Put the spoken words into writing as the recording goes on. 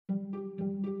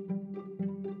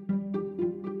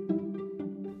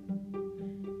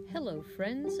Hello,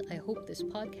 friends. I hope this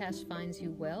podcast finds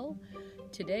you well.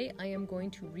 Today I am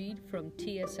going to read from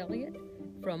T.S. Eliot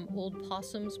from Old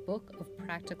Possum's book of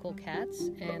Practical Cats,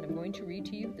 and I'm going to read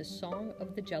to you the Song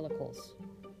of the Jellicles.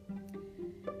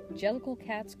 Jellicle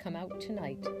cats come out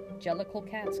tonight. Jellicle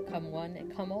cats come one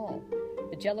and come all.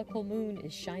 The Jellicle moon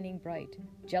is shining bright.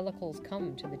 Jellicles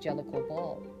come to the Jellicle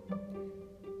ball.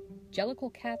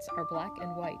 Jellicle cats are black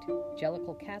and white.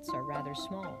 Jellicle cats are rather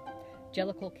small.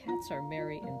 Jellicle cats are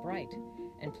merry and bright,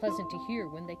 and pleasant to hear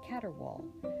when they caterwaul.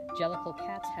 Jellicle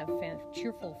cats have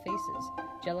cheerful faces.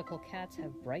 Jellicle cats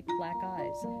have bright black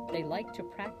eyes. They like to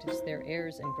practice their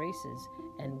airs and graces,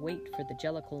 and wait for the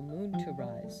Jellicle moon to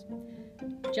rise.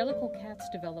 Jellicle cats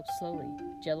develop slowly.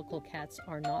 Jellicle cats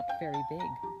are not very big.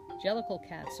 Jellicle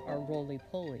cats are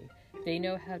roly-poly. They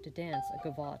know how to dance a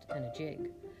gavotte and a jig.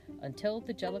 Until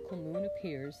the Jellicle moon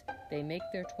appears, they make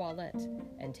their toilette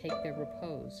and take their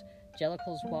repose.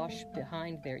 Jellicles wash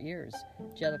behind their ears.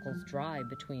 Jellicles dry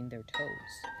between their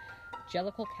toes.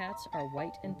 Jellicle cats are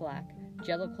white and black.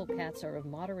 Jellicle cats are of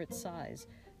moderate size.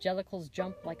 Jellicles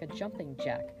jump like a jumping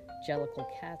jack. Jellicle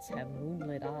cats have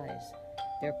moonlit eyes.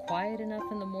 They're quiet enough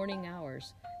in the morning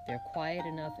hours. They're quiet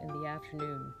enough in the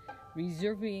afternoon,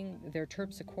 reserving their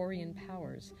terpsichorean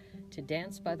powers to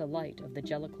dance by the light of the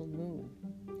Jellicle moon.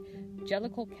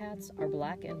 Jellicle cats are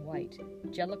black and white.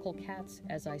 Jellicle cats,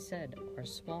 as I said, are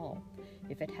small.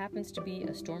 If it happens to be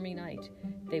a stormy night,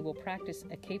 they will practice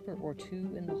a caper or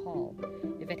two in the hall.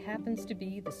 If it happens to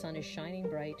be the sun is shining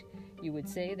bright, you would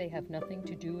say they have nothing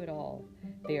to do at all.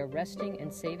 They are resting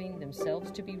and saving themselves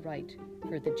to be right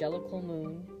for the Jellicle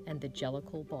moon and the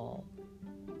Jellicle ball.